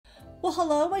Well,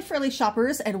 hello, my friendly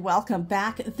shoppers, and welcome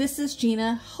back. This is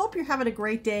Gina. Hope you're having a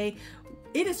great day.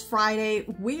 It is Friday.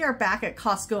 We are back at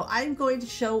Costco. I'm going to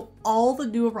show all the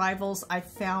new arrivals I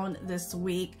found this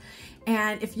week.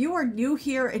 And if you are new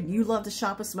here and you love to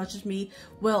shop as much as me,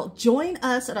 well, join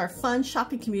us at our fun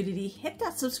shopping community. Hit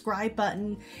that subscribe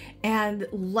button and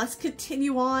let's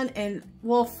continue on. And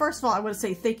well, first of all, I want to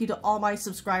say thank you to all my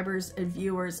subscribers and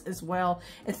viewers as well.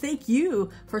 And thank you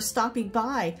for stopping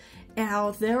by.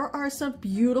 Now, there are some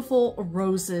beautiful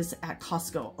roses at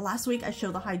Costco. Last week I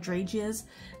showed the hydrangeas.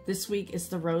 This week is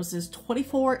the roses,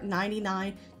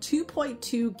 $24.99,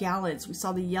 2.2 gallons. We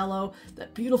saw the yellow,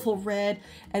 that beautiful red,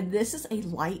 and this is a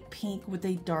light pink with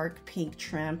a dark pink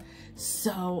trim.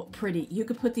 So pretty. You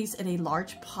can put these in a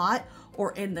large pot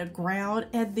or in the ground,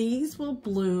 and these will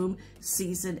bloom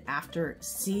season after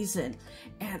season.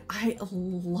 And I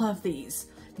love these.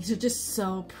 These are just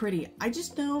so pretty. I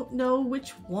just don't know which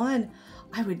one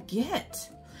I would get.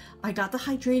 I got the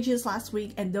hydrangeas last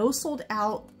week and those sold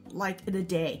out like in a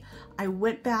day. I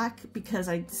went back because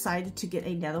I decided to get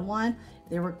another one.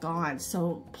 They were gone.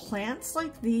 So plants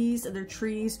like these and their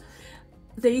trees,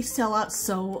 they sell out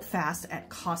so fast at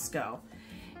Costco.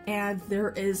 And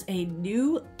there is a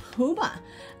new Puma.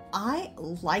 I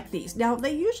like these. Now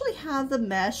they usually have the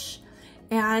mesh,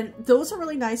 and those are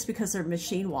really nice because they're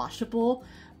machine washable,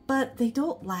 but they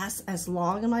don't last as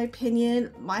long in my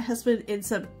opinion. My husband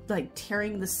ends up like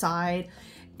tearing the side,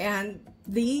 and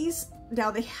these, now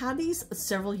they had these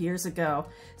several years ago,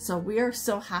 so we are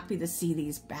so happy to see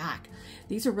these back.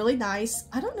 These are really nice.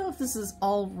 I don't know if this is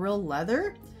all real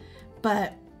leather,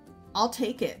 but I'll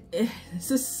take it.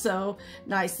 This is so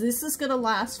nice. This is gonna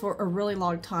last for a really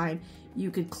long time. You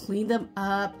can clean them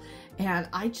up, and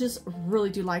I just really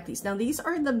do like these. Now these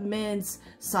are in the men's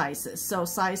sizes, so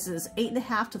sizes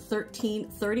 8.5 to 13,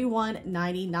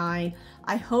 $31.99.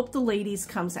 I hope the ladies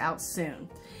comes out soon.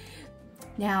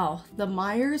 Now the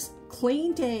Myers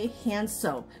Clean Day hand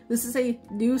soap. This is a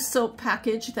new soap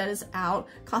package that is out.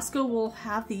 Costco will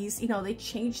have these, you know, they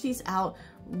change these out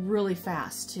really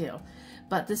fast too.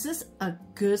 But this is a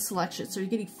good selection. So you're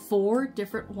getting 4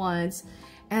 different ones.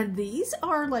 And these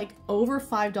are like over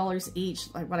 $5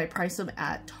 each, like when I price them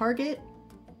at Target.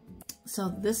 So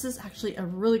this is actually a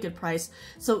really good price.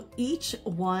 So each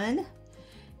one,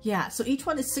 yeah, so each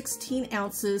one is 16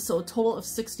 ounces, so a total of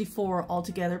 64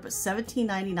 altogether, but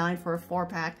 $17.99 for a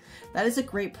 4-pack. That is a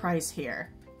great price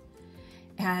here.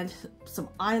 And some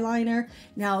eyeliner.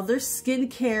 Now their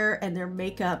skincare and their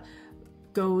makeup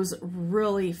goes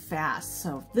really fast.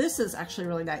 So this is actually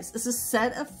really nice. It's a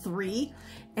set of 3,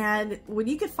 and when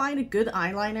you can find a good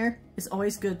eyeliner, it's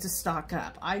always good to stock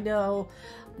up. I know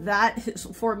that is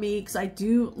for me because I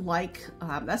do like,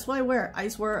 that's what I wear. I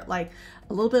just wear like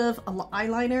a little bit of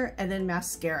eyeliner and then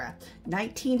mascara.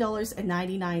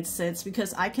 $19.99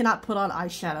 because I cannot put on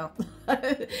eyeshadow.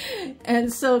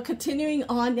 And so continuing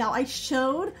on, now I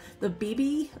showed the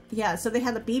BB, yeah, so they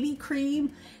had the BB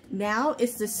cream. Now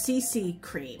it's the CC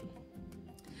cream.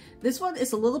 This one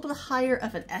is a little bit higher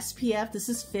of an SPF. This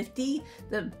is 50.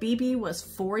 The BB was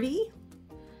 40.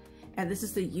 And this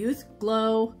is the Youth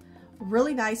Glow.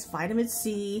 Really nice vitamin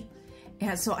C.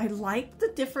 And so I like the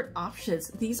different options.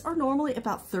 These are normally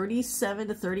about $37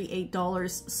 to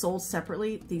 $38 sold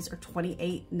separately. These are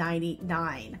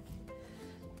 $28.99.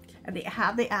 And they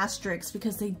have the asterisks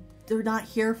because they're not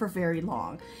here for very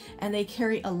long. And they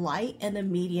carry a light and a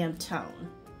medium tone.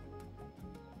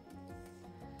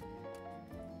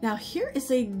 Now here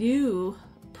is a new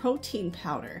protein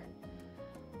powder.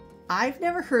 I've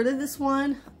never heard of this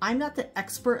one. I'm not the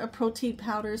expert of protein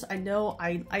powders. I know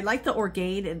I like the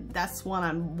Orgain, and that's one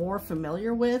I'm more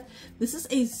familiar with. This is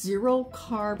a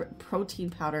 0-carb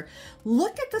protein powder.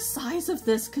 Look at the size of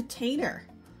this container.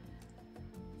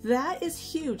 That is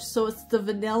huge. So it's the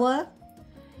vanilla.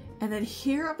 And then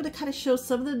here I'm going to kind of show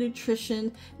some of the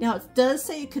nutrition. Now it does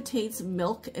say it contains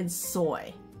milk and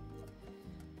soy.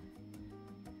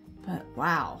 But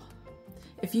wow,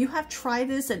 if you have tried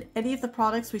this and any of the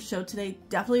products we showed today,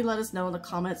 definitely let us know in the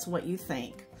comments what you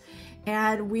think.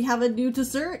 And we have a new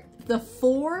dessert, the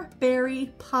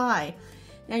 4-berry pie.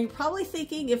 Now you're probably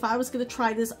thinking if I was going to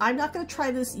try this, I'm not going to try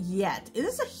this yet. It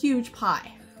is a huge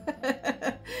pie.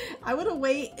 I want to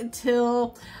wait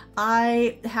until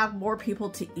I have more people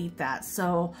to eat that.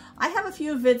 So I have a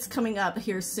few events coming up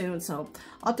here soon, so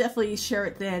I'll definitely share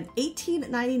it then.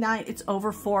 $18.99, it's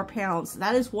over 4 pounds.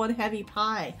 That is one heavy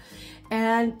pie.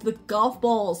 And the golf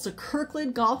balls, the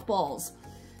Kirkland golf balls.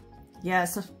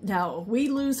 Yes, now we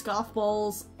lose golf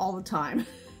balls all the time.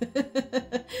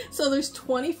 So there's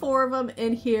 24 of them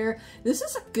in here. This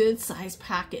is a good size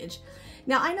package.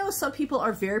 Now, I know some people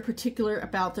are very particular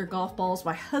about their golf balls.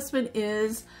 My husband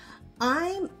is.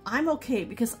 I'm okay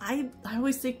because I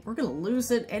always think we're gonna lose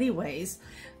it anyways.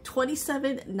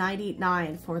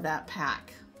 $27.99 for that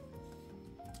pack.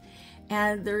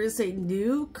 And there is a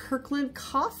new Kirkland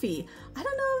coffee. I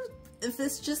don't know if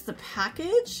it's just the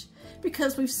package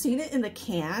because we've seen it in the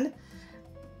can,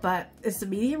 but it's a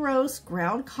medium roast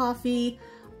ground coffee.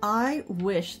 I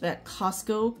wish that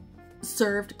Costco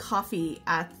served coffee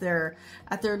at their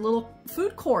little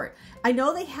food court. I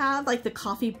know they have like the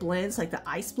coffee blends, like the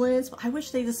ice blends, but I wish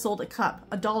they just sold a cup,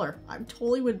 $1. I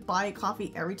totally would buy a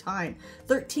coffee every time.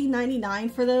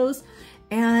 $13.99 for those.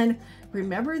 And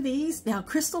remember these? Now,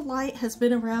 Crystal Light has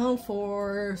been around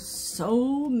for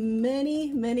so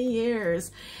many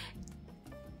years.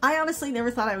 I honestly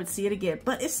never thought I would see it again,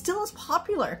 but it still is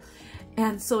popular.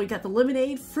 And so we got the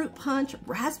lemonade, fruit punch,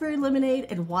 raspberry lemonade,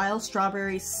 and wild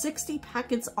strawberry, 60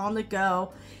 packets on the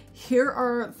go. Here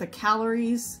are the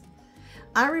calories.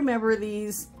 I remember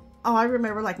these. Oh, I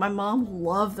remember like my mom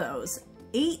loved those.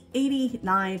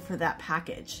 $8.89 for that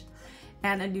package.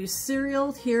 And a new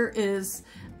cereal. Here is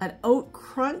an oat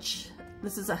crunch.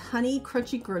 This is a honey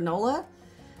crunchy granola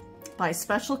by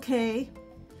Special K.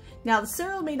 Now, the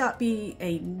cereal may not be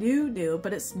a new,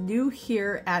 but it's new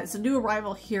here it's a new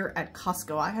arrival here at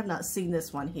Costco. I have not seen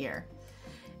this one here.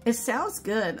 It sounds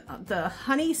good. The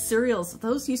honey cereals,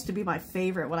 those used to be my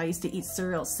favorite when I used to eat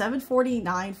cereal.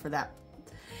 $7.49 for that.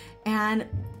 And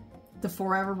the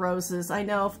Forever Roses. I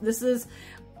know this is,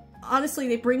 honestly,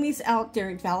 they bring these out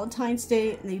during Valentine's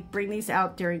Day and they bring these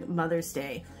out during Mother's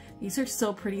Day. These are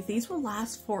so pretty. These will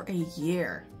last for a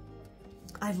year.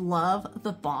 I love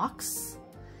the box.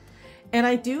 And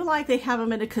I do like they have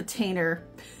them in a container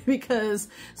because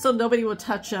so nobody will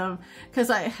touch them, because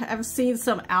I have seen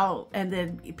some out and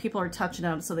then people are touching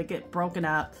them so they get broken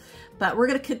up. But we're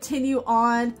going to continue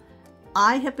on.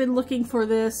 I have been looking for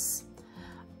this.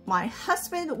 My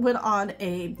husband went on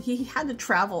he had to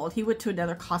travel and he went to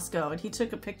another Costco and he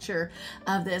took a picture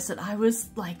of this and I was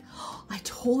like, oh, I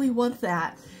totally want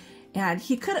that. And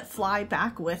he couldn't fly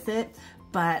back with it,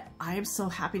 but I am so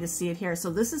happy to see it here. So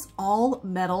this is all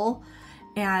metal.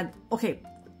 And okay,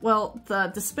 well,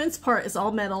 the dispense part is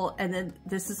all metal and then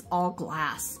this is all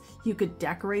glass. You could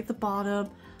decorate the bottom.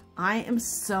 I am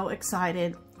so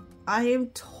excited. I am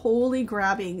totally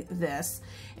grabbing this.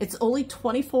 It's only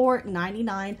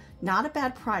 $24.99. Not a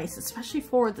bad price, especially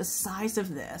for the size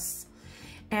of this.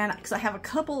 And because I have a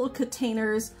couple of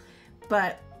containers,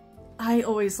 but I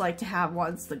always like to have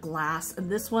ones the glass,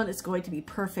 and this one is going to be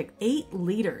perfect. 8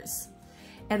 liters.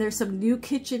 And there's some new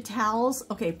kitchen towels.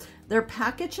 Okay, they're a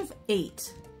package of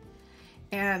 8.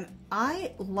 And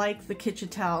I like the kitchen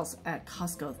towels at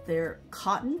Costco. They're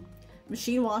cotton,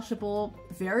 machine washable,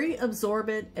 very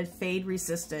absorbent, and fade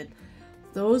resistant.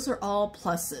 Those are all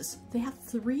pluses. They have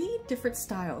 3 different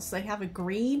styles. They have a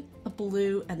green, a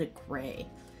blue, and a gray.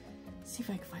 Let's see if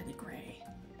I can find the gray.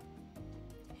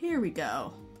 Here we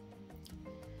go.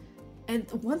 And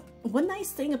one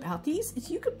nice thing about these is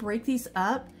you could break these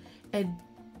up and,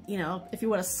 you know, if you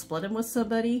want to split them with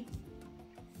somebody.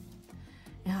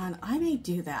 And I may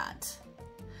do that.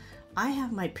 I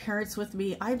have my parents with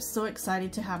me. I'm so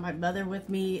excited to have my mother with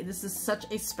me. This is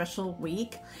such a special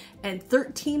week. And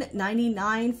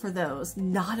 $13.99 for those.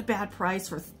 Not a bad price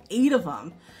for 8 of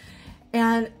them.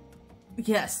 And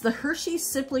yes, the Hershey's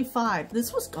Simply 5.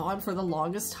 This was gone for the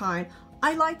longest time.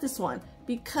 I like this one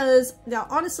because, now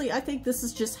honestly, I think this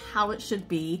is just how it should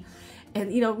be.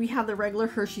 And you know, we have the regular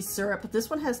Hershey syrup, but this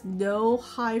one has no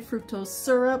high fructose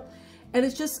syrup. And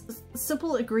it's just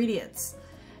simple ingredients.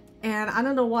 And I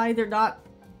don't know why they're not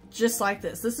just like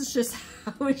this. This is just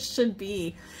how it should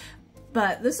be.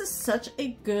 But this is such a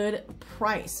good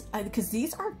price because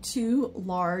these are 2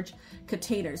 large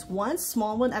containers. One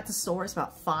small one at the store is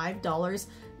about $5.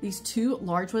 These 2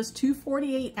 large ones,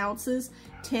 248 ounces,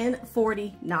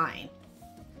 $10.49.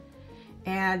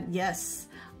 And yes,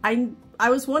 I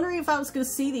was wondering if I was going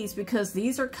to see these because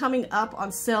these are coming up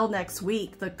on sale next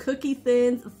week. The cookie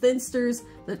thins, the thinsters,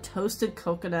 the toasted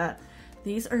coconut.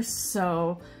 These are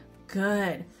so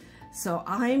good. So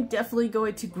I'm definitely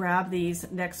going to grab these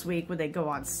next week when they go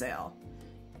on sale.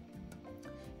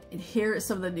 And here are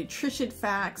some of the nutrition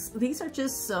facts. These are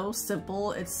just so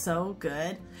simple. It's so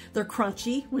good. They're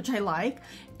crunchy, which I like.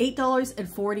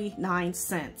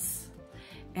 $8.49.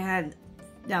 And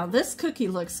now this cookie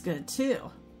looks good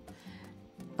too.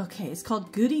 Okay, it's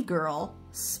called Goody Girl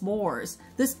S'mores.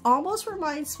 This almost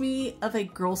reminds me of a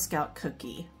Girl Scout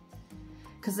cookie,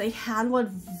 because they had one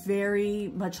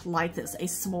very much like this, a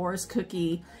s'mores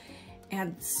cookie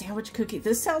and sandwich cookie.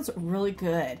 This sounds really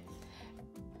good.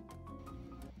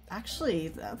 actually,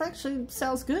 that actually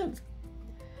sounds good.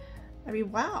 I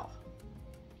mean, wow.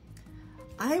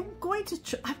 I'm going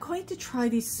to try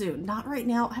these soon. Not right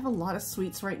now. I have a lot of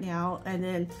sweets right now, and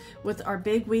then with our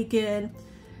big weekend,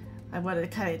 I want to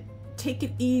kind of take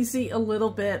it easy a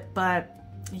little bit, but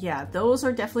yeah, those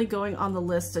are definitely going on the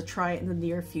list to try in the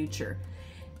near future.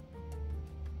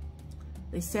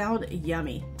 They sound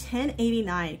yummy.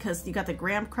 $10.89 because you got the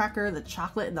graham cracker, the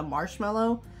chocolate, and the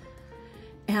marshmallow,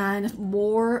 and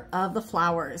more of the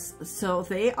flowers. So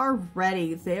they are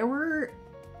ready. There were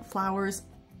flowers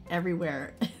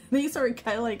everywhere. These are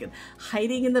kind of like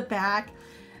hiding in the back.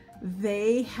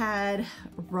 They had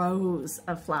rows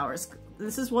of flowers.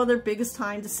 This is one of their biggest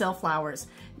time to sell flowers.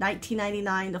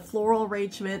 $19.99, the floral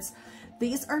arrangements.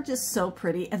 These are just so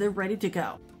pretty and they're ready to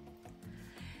go.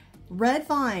 Red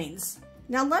vines.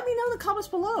 Now let me know in the comments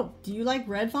below. Do you like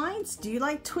red vines? Do you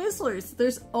like Twizzlers?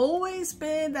 There's always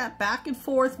been that back and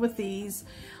forth with these.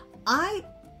 I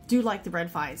do like the red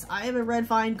vines. I am a red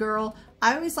vine girl.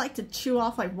 I always like to chew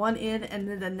off like one end and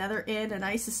then another end, and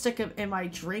I used to stick them in my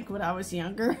drink when I was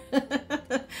younger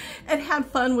and had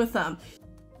fun with them.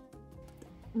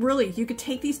 Really, you could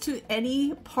take these to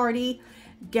any party,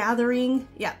 gathering.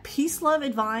 Yeah, peace, love,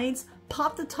 and vines.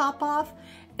 Pop the top off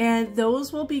and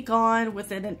those will be gone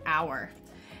within an hour.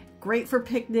 Great for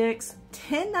picnics.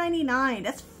 $10.99.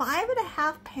 That's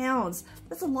 5.5 pounds.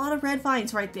 That's a lot of red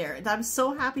vines right there. And I'm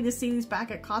so happy to see these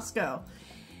back at Costco.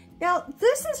 Now,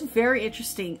 this is very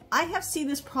interesting. I have seen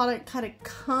this product kind of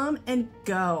come and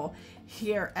go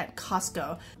here at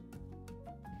Costco.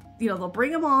 You know, they'll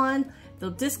bring them on,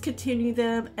 they'll discontinue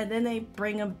them, and then they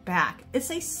bring them back. It's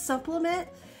a supplement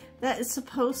that is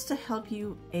supposed to help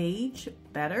you age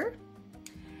better.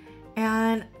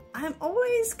 And I'm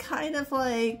always kind of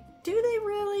like, do they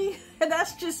really? And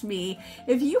that's just me.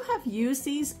 If you have used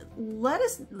these, let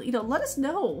us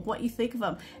know what you think of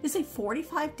them. It's a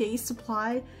 45-day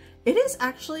supply. It is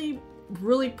actually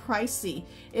really pricey.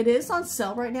 It is on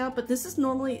sale right now, but this is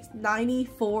normally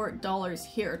 $94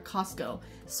 here at Costco.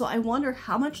 So I wonder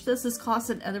how much does this cost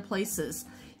in other places?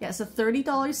 Yeah, it's a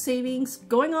 $30 savings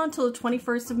going on till the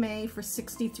 21st of May for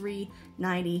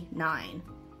 $63.99.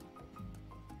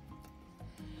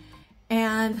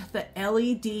 And the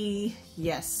LED,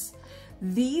 yes,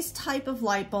 these type of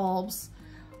light bulbs,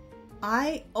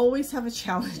 I always have a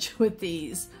challenge with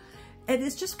these. And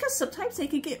it's just because sometimes they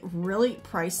can get really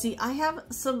pricey. I have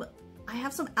some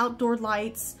outdoor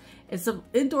lights and some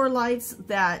indoor lights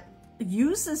that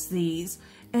uses these,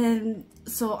 and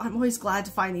so I'm always glad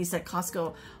to find these at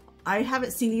Costco. I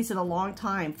haven't seen these in a long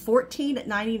time.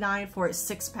 $14.99 for a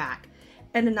 6-pack.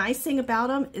 And the nice thing about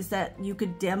them is that you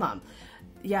could dim them.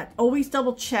 Yeah, always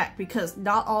double check because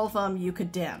not all of them you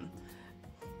could dim.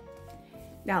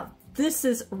 Now, this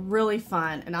is really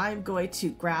fun, and I'm going to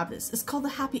grab this. It's called the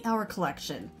Happy Hour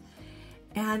Collection.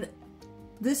 And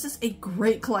this is a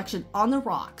great collection on the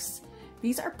rocks.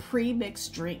 These are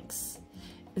pre-mixed drinks.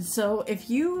 And so if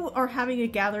you are having a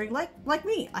gathering like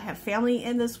me, I have family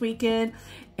in this weekend,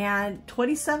 and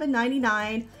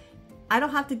 $27.99, I don't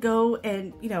have to go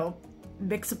and, you know,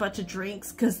 mix a bunch of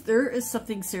drinks because there is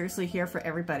something seriously here for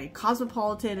everybody.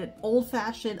 Cosmopolitan, an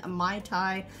old-fashioned, a Mai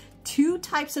Tai, 2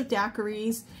 types of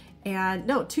daiquiris, and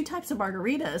no, 2 types of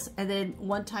margaritas, and then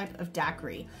 1 type of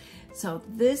daiquiri. So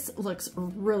this looks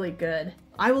really good.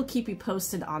 I will keep you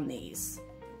posted on these.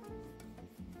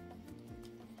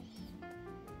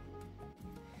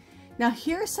 Now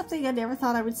here's something I never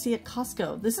thought I would see at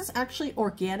Costco. This is actually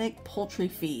organic poultry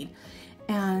feed.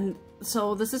 And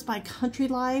so this is by Country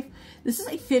Life. This is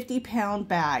a 50-pound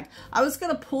bag. I was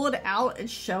gonna pull it out and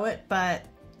show it, but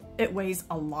it weighs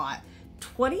a lot.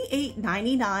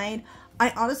 $28.99.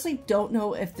 I honestly don't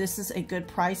know if this is a good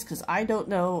price because I don't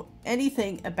know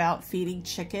anything about feeding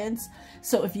chickens.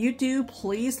 So if you do,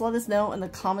 please let us know in the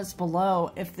comments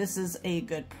below if this is a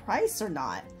good price or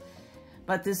not.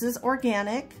 But this is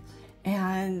organic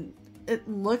and it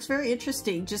looks very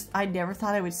interesting. Just, I never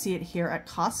thought I would see it here at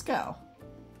Costco.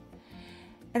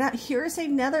 And here's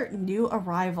another new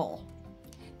arrival.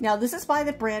 Now this is by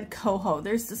the brand Coho.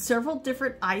 There's several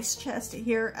different ice chests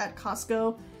here at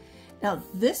Costco. Now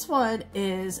this one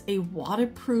is a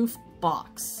waterproof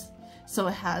box. So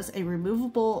it has a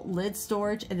removable lid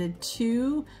storage and then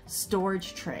 2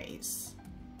 storage trays.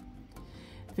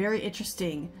 Very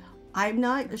interesting. I'm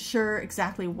not sure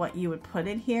exactly what you would put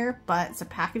in here, but it's a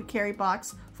pack and carry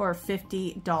box for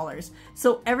 $50.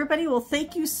 So everybody, well,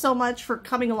 thank you so much for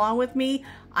coming along with me.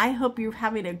 I hope you're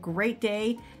having a great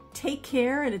day. Take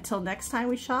care, and until next time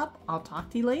we shop, I'll talk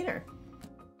to you later.